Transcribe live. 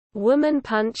Woman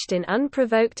punched in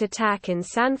unprovoked attack in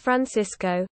San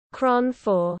Francisco, KRON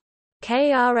 4.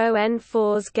 KRON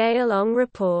 4's Gail Ong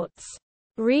reports.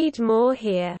 Read more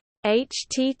here.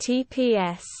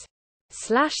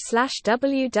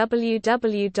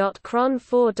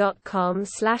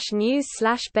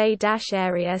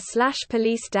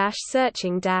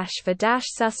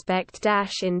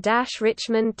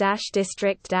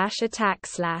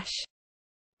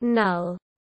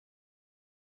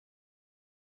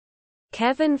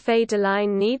 Kevin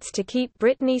Federline needs to keep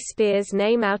Britney Spears'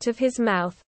 name out of his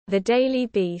mouth, The Daily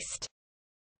Beast.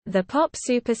 The pop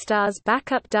superstar's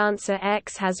backup dancer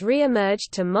X has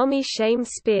re-emerged to mommy-shame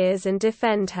Spears and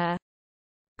defend her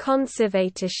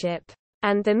conservatorship.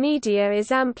 And the media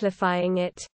is amplifying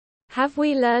it. Have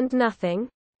we learned nothing?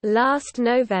 Last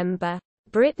November,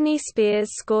 Britney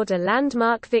Spears scored a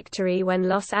landmark victory when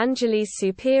Los Angeles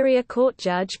Superior Court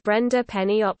Judge Brenda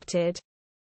Penny opted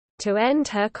to end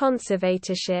her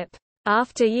conservatorship,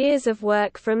 after years of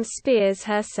work from Spears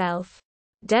herself.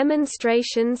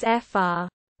 Demonstrations Fr.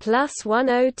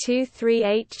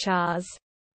 +10238 chars.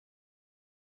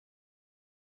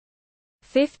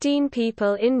 15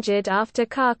 people injured after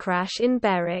car crash in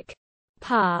Berwick,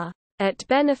 PA. At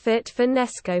benefit for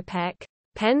Nescopec,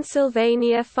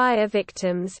 Pennsylvania fire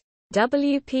victims,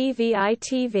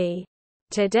 WPVI-TV.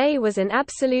 Today was an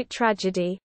absolute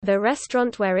tragedy, the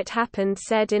restaurant where it happened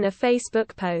said in a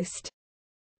Facebook post.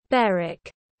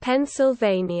 Berwick,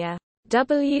 Pennsylvania.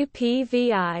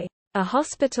 WPVI. A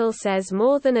hospital says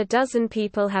more than a dozen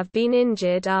people have been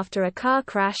injured after a car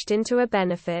crashed into a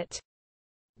benefit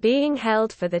being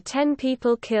held for the 10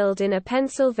 people killed in a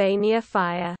Pennsylvania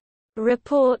fire.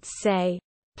 Reports say.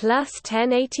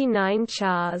 +1089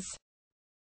 chars.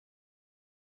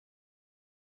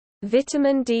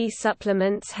 Vitamin D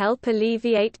supplements help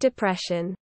alleviate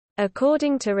depression.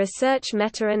 According to research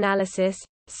meta-analysis,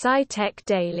 SciTech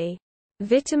Daily.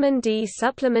 Vitamin D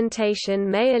supplementation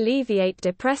may alleviate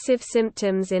depressive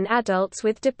symptoms in adults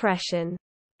with depression.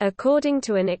 According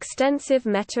to an extensive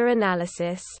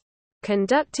meta-analysis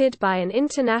conducted by an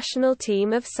international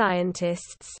team of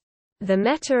scientists. The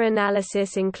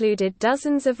meta-analysis included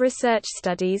dozens of research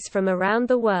studies from around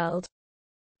the world.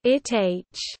 A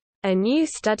new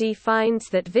study finds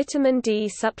that vitamin D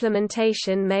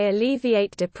supplementation may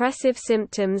alleviate depressive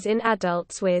symptoms in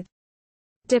adults with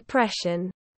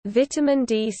depression. Vitamin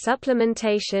D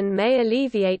supplementation may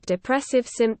alleviate depressive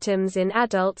symptoms in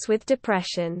adults with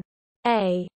depression.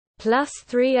 A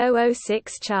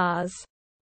 +3006 chars.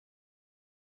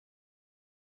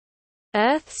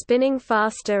 Earth spinning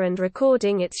faster and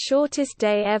recording its shortest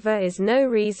day ever is no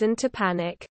reason to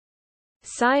panic.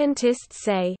 Scientists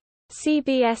say.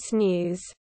 CBS News.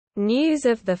 News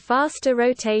of the faster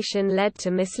rotation led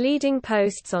to misleading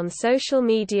posts on social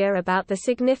media about the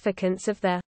significance of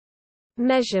the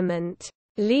measurement,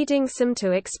 leading some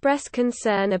to express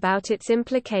concern about its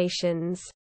implications.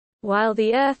 While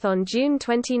the Earth on June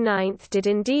 29 did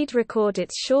indeed record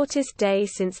its shortest day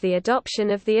since the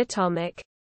adoption of the atomic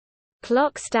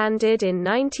clock standard in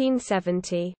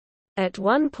 1970, at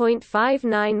 1.59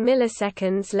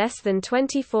 milliseconds less than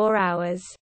 24 hours,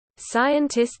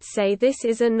 scientists say this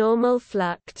is a normal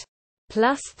fluct.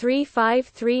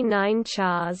 +3539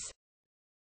 chars.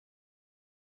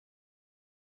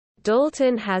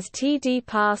 Dalton has TD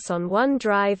pass on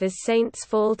OneDrive as Saints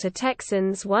fall to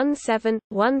Texans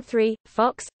 17-13,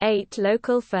 Fox 8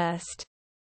 local first.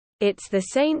 It's the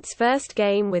Saints' first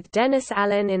game with Dennis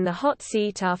Allen in the hot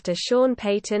seat after Sean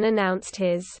Payton announced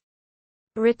his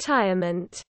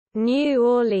retirement. New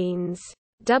Orleans.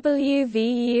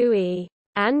 WVUE.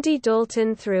 Andy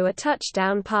Dalton threw a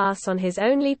touchdown pass on his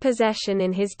only possession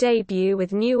in his debut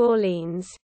with New Orleans.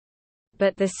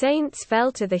 But the Saints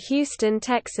fell to the Houston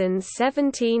Texans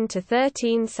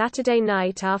 17-13 Saturday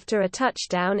night after a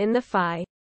touchdown in the FI.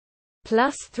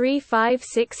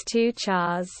 +3562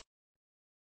 chars.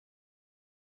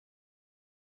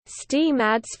 Steam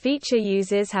ads feature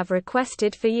users have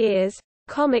requested for years.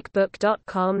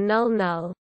 Comicbook.com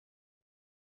null.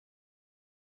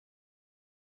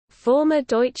 Former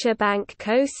Deutsche Bank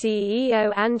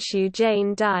co-CEO Anshu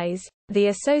Jain dies, The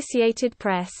Associated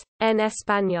Press, en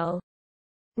Español.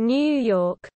 New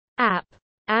York. App.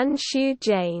 Anshu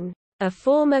Jain, a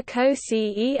former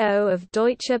co-CEO of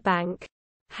Deutsche Bank,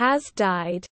 has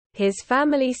died, his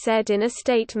family said in a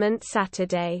statement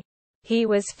Saturday. He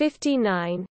was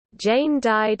 59. Jain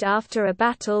died after a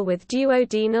battle with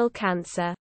duodenal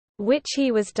cancer, which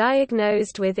he was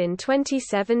diagnosed with in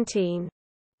 2017.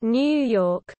 New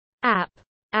York. App.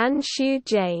 Anshu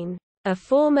Jain, a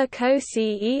former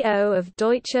co-CEO of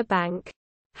Deutsche Bank,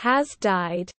 has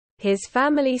died. his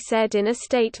family said in a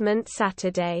statement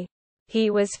Saturday. He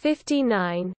was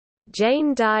 59.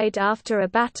 Jain died after a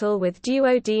battle with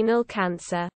duodenal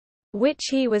cancer, which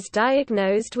he was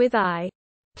diagnosed with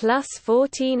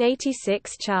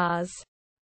I+1486 Chars.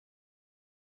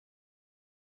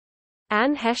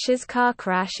 Anne Heche's car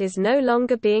crash is no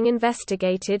longer being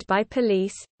investigated by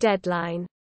police. Deadline.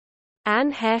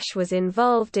 Anne Heche was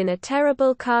involved in a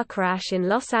terrible car crash in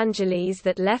Los Angeles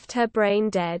that left her brain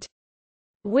dead,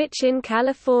 which in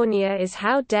California is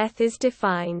how death is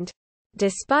defined.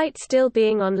 Despite still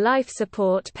being on life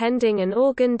support pending an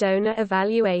organ donor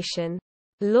evaluation,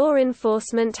 law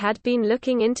enforcement had been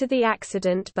looking into the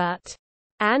accident, but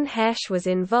Anne Heche was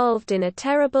involved in a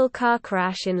terrible car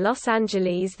crash in Los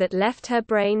Angeles that left her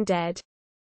brain dead,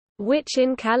 which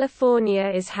in California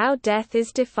is how death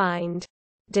is defined.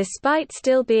 Despite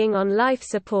still being on life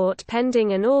support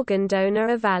pending an organ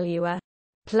donor evaluation.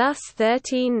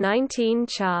 +1319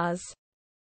 Chars.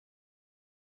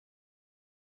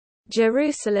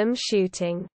 Jerusalem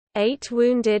shooting. 8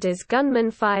 wounded as gunman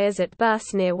fires at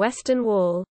bus near Western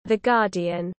Wall. The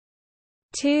Guardian.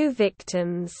 2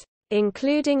 victims,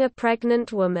 including a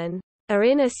pregnant woman, are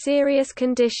in a serious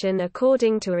condition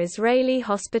according to Israeli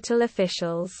hospital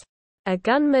officials. A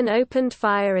gunman opened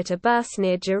fire at a bus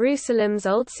near Jerusalem's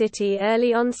Old City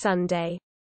early on Sunday,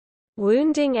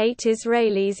 wounding 8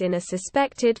 Israelis in a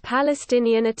suspected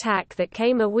Palestinian attack that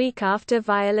came a week after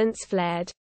violence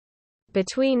flared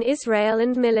between Israel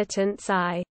and militants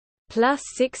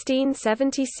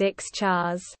I+1676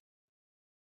 Chars.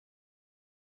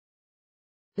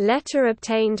 Letter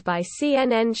obtained by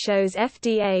CNN shows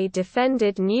FDA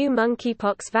defended new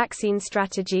monkeypox vaccine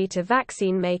strategy to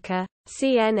vaccine maker,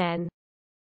 CNN.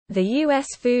 The U.S.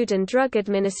 Food and Drug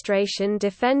Administration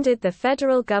defended the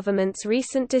federal government's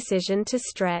recent decision to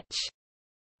stretch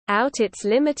out its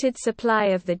limited supply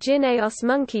of the Jynneos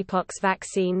monkeypox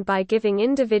vaccine by giving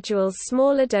individuals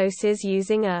smaller doses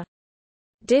using a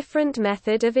different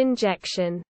method of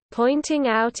injection, pointing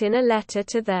out in a letter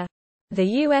to the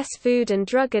U.S. Food and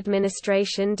Drug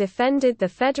Administration defended the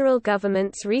federal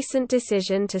government's recent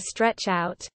decision to stretch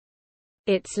out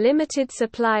its limited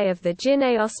supply of the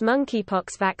Jynneos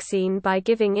monkeypox vaccine by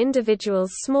giving individuals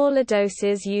smaller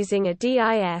doses using a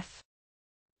DIF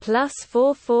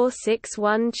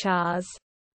 +4461 Chars.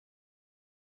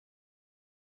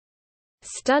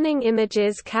 Stunning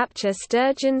images capture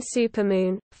Sturgeon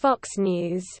supermoon. Fox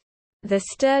News. The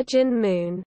Sturgeon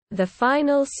moon, the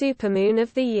final supermoon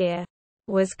of the year,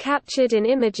 was captured in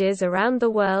images around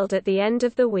the world at the end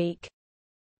of the week.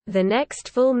 The next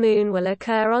full moon will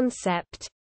occur on Sept.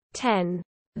 10.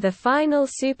 The final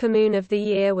supermoon of the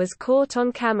year was caught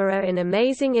on camera in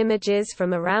amazing images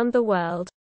from around the world.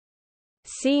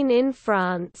 Seen in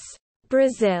France,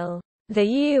 Brazil, the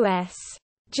US,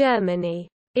 Germany,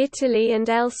 Italy and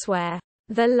elsewhere.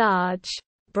 The large,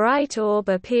 bright orb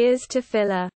appears to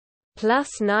fill a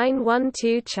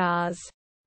 +912 Chars.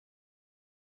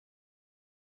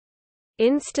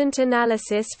 Instant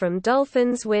analysis from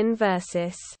Dolphins win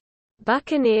vs.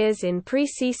 Buccaneers in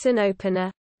preseason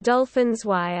opener. Dolphins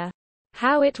Wire.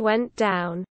 How it went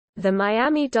down. The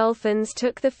Miami Dolphins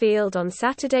took the field on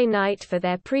Saturday night for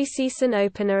their preseason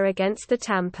opener against the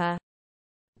Tampa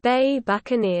Bay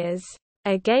Buccaneers,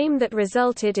 a game that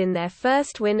resulted in their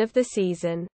first win of the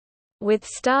season, with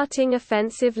starting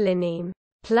offensive line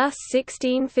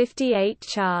 +1658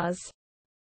 Chars.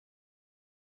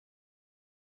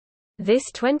 This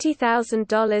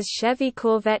 $20,000 Chevy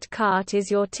Corvette cart is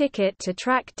your ticket to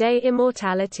track day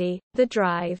immortality, the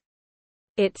drive.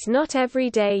 It's not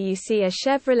every day you see a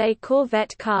Chevrolet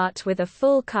Corvette cart with a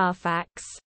full Carfax.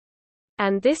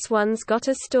 And this one's got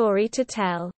a story to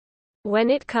tell.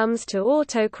 When it comes to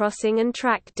autocrossing and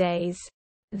track days,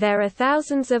 there are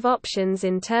thousands of options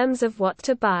in terms of what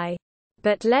to buy.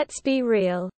 But let's be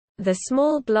real, the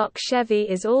small block Chevy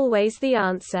is always the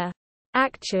answer.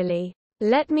 Actually,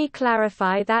 let me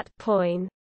clarify that point.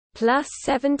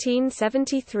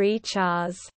 +1773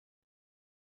 Chars.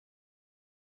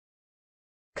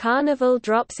 Carnival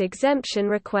drops exemption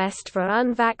request for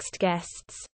unvaxxed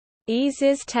guests.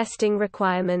 Eases testing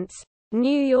requirements.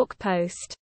 New York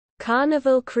Post.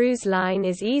 Carnival Cruise Line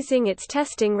is easing its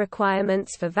testing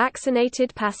requirements for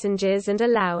vaccinated passengers and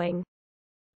allowing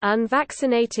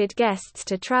unvaccinated guests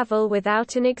to travel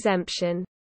without an exemption.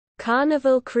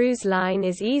 Carnival Cruise Line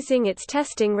is easing its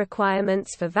testing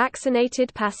requirements for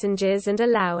vaccinated passengers and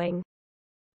allowing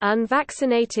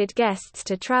unvaccinated guests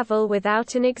to travel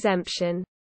without an exemption.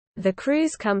 The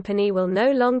cruise company will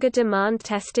no longer demand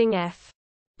testing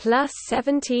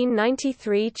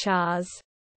 +1793 Chars.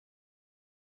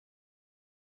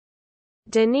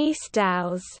 Denise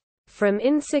Dowse. From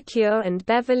Insecure and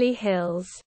Beverly Hills.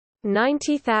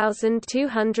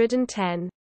 90,210.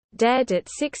 Dead at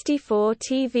 64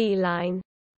 TVLine.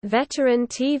 Veteran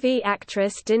TV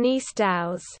actress Denise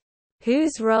Dowse,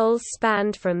 whose roles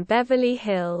spanned from Beverly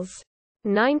Hills.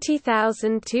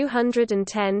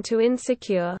 90,210 to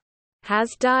Insecure,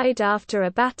 has died after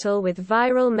a battle with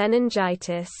viral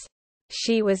meningitis.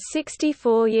 She was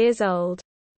 64 years old.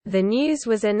 The news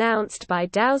was announced by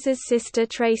Dowse's sister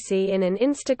Tracy in an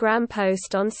Instagram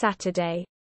post on Saturday.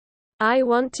 "I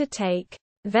want to take,"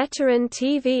 veteran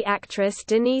TV actress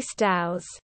Denise Dowse,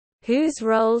 whose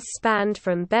roles spanned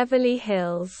from Beverly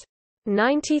Hills.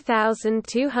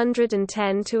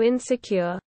 90,210 to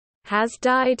Insecure, has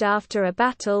died after a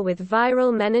battle with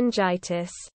viral meningitis.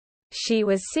 She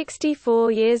was 64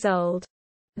 years old.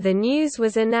 The news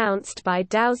was announced by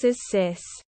Dowse's sis.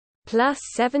 Plus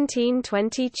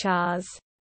 1720 Chars.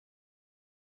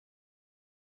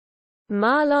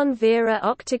 Marlon Vera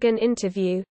Octagon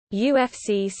interview.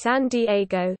 UFC San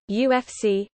Diego,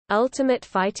 UFC, Ultimate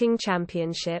Fighting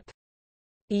Championship.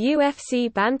 UFC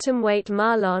bantamweight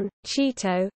Marlon,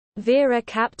 Chito, Vera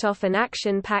capped off an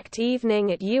action-packed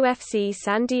evening at UFC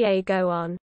San Diego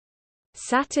on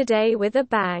Saturday with a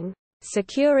bang,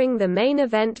 securing the main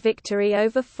event victory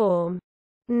over form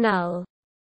null.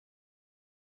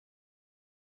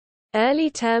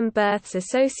 Early-term births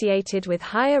associated with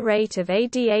higher rate of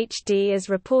ADHD as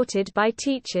reported by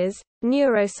teachers,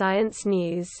 Neuroscience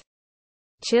News.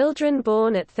 Children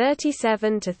born at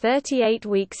 37 to 38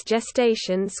 weeks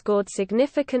gestation scored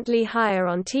significantly higher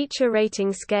on teacher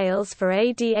rating scales for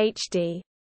ADHD,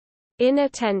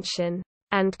 inattention,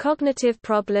 and cognitive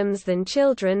problems than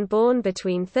children born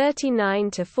between 39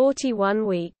 to 41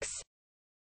 weeks.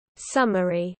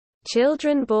 Summary.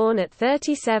 Children born at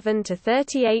 37 to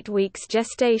 38 weeks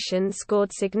gestation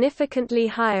scored significantly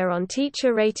higher on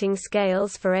teacher rating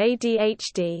scales for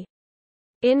ADHD,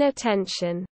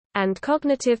 inattention, and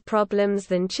cognitive problems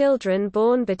than children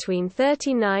born between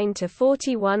 39 to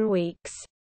 41 weeks.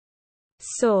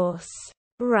 Source.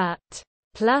 Rut.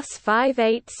 Plus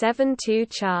 5872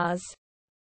 Chars.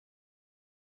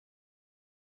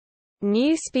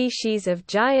 New species of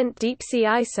giant deep-sea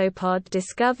isopod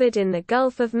discovered in the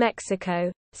Gulf of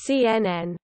Mexico,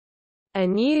 CNN. A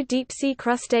new deep-sea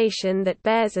crustacean that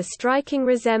bears a striking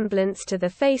resemblance to the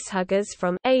facehuggers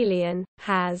from Alien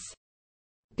has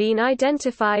been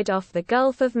identified off the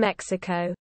Gulf of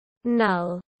Mexico.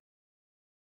 Null.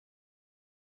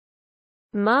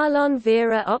 Marlon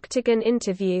Vera Octagon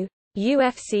interview.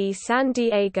 UFC San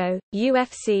Diego,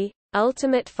 UFC,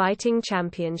 Ultimate Fighting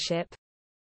Championship.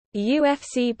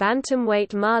 UFC bantamweight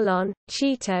Marlon,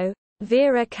 Chito,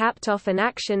 Vera capped off an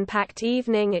action-packed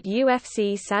evening at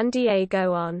UFC San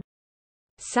Diego on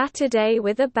Saturday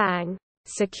with a bang,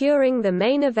 securing the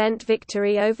main event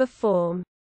victory over form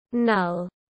null.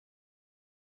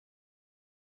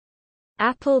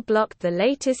 Apple blocked the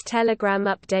latest Telegram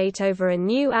update over a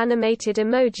new animated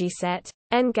emoji set,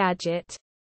 Engadget.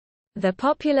 The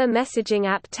popular messaging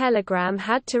app Telegram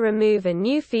had to remove a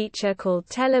new feature called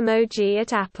Telemoji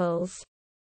at Apple's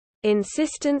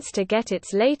insistence to get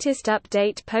its latest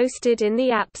update posted in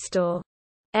the App Store.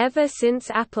 Ever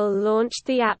since Apple launched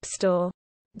the App Store,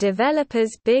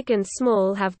 developers big and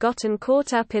small have gotten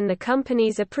caught up in the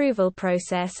company's approval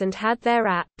process and had their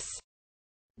apps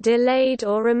delayed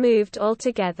or removed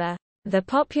altogether. The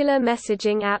popular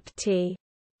messaging app T.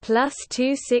 Plus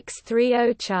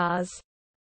 2630 Chars.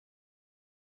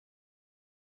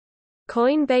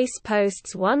 Coinbase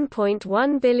posts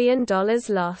 $1.1 billion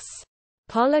loss.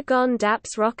 Polygon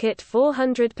dApps rocket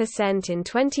 400% in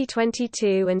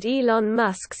 2022 and Elon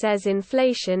Musk says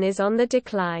inflation is on the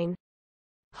decline.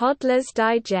 Hodler's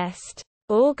Digest.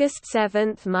 August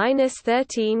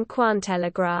 7-13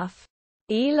 Cointelegraph.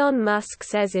 Elon Musk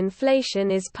says inflation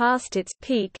is past its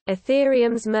peak,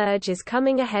 Ethereum's merge is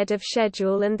coming ahead of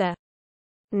schedule and the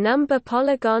number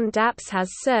Polygon dApps has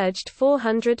surged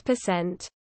 400%.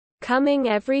 Coming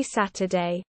every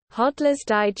Saturday. Hodler's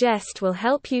Digest will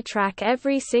help you track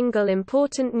every single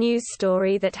important news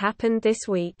story that happened this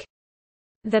week.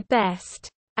 The best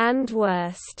and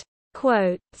worst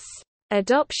quotes.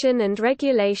 Adoption and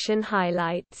regulation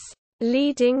highlights.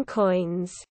 Leading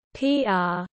coins.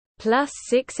 PR. Plus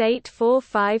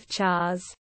 6845 Chars.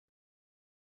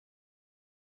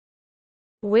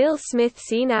 Will Smith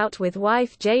seen out with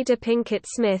wife Jada Pinkett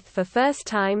Smith for first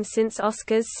time since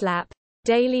Oscars slap.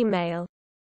 Daily Mail.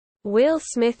 Will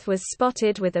Smith was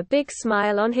spotted with a big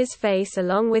smile on his face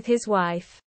along with his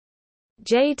wife,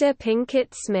 Jada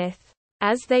Pinkett Smith,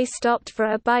 as they stopped for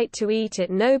a bite to eat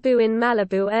at Nobu in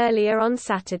Malibu earlier on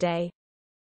Saturday.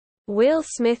 Will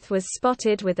Smith was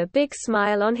spotted with a big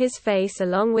smile on his face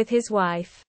along with his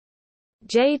wife,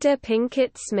 Jada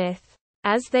Pinkett Smith,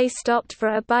 as they stopped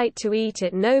for a bite to eat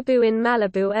at Nobu in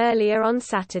Malibu earlier on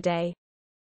Saturday.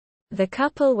 The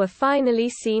couple were finally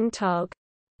seen TOG.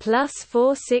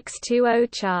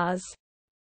 +4620 Chars.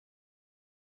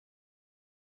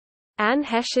 Anne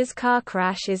Heche's car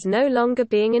crash is no longer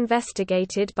being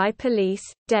investigated by police,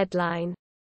 Deadline.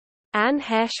 Anne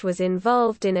Heche was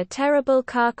involved in a terrible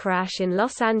car crash in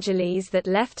Los Angeles that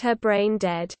left her brain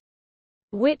dead.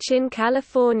 Which in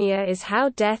California is how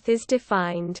death is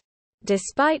defined.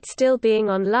 Despite still being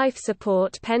on life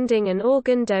support pending an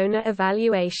organ donor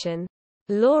evaluation.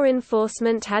 Law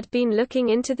enforcement had been looking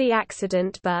into the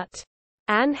accident, but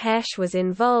Anne Heche was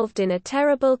involved in a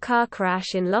terrible car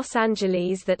crash in Los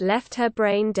Angeles that left her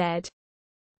brain dead.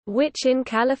 Which in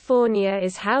California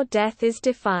is how death is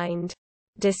defined.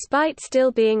 Despite still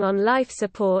being on life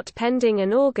support pending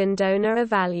an organ donor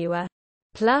evaluation.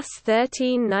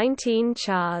 +1319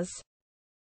 Chars.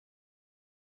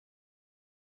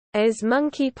 As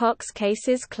monkeypox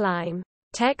cases climb.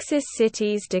 Texas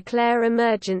cities declare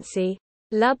emergency.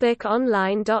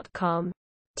 LubbockOnline.com.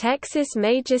 Texas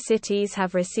major cities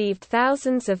have received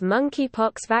thousands of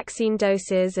monkeypox vaccine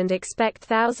doses and expect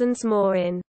thousands more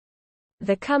in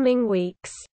the coming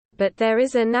weeks. But there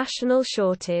is a national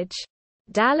shortage.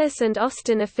 Dallas and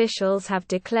Austin officials have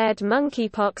declared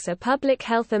monkeypox a public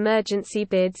health emergency,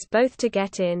 bids both to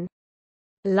get in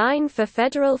line for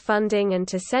federal funding and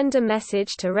to send a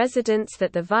message to residents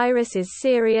that the virus is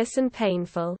serious and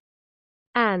painful.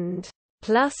 And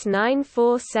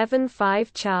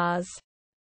 +9475 Chars.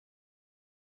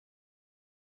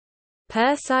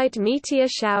 Perseid meteor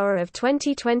shower of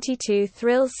 2022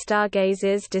 thrills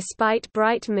stargazers despite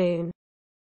bright moon.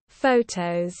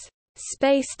 Photos.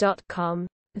 Space.com.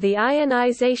 The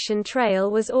ionization trail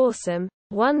was awesome,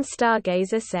 one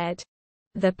stargazer said.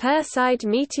 The Perseid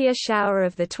meteor shower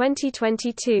of the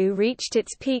 2022 reached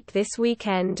its peak this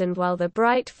weekend, and while the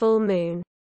bright full moon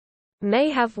may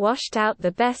have washed out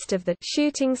the best of the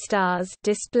shooting stars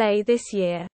display this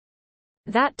year,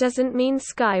 that doesn't mean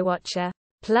Skywatcher.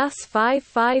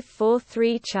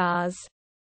 +5543 Chars.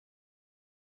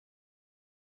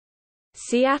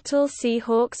 Seattle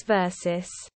Seahawks vs.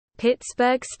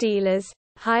 Pittsburgh Steelers.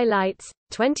 Highlights,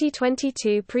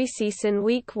 2022 preseason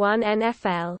Week 1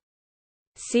 NFL.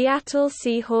 Seattle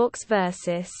Seahawks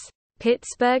vs.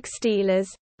 Pittsburgh Steelers.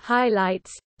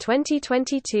 Highlights,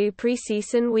 2022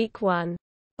 preseason Week 1.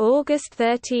 August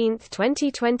 13,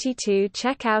 2022.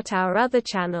 Check out our other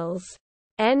channels.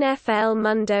 NFL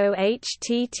Mundo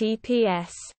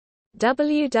https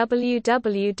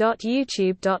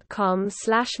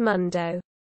www.youtube.com/mundo.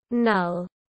 Null.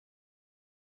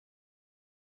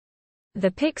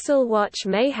 The Pixel Watch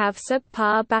may have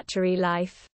subpar battery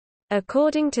life,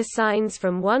 according to signs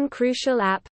from one crucial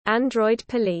app, Android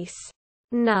Police.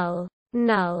 Null.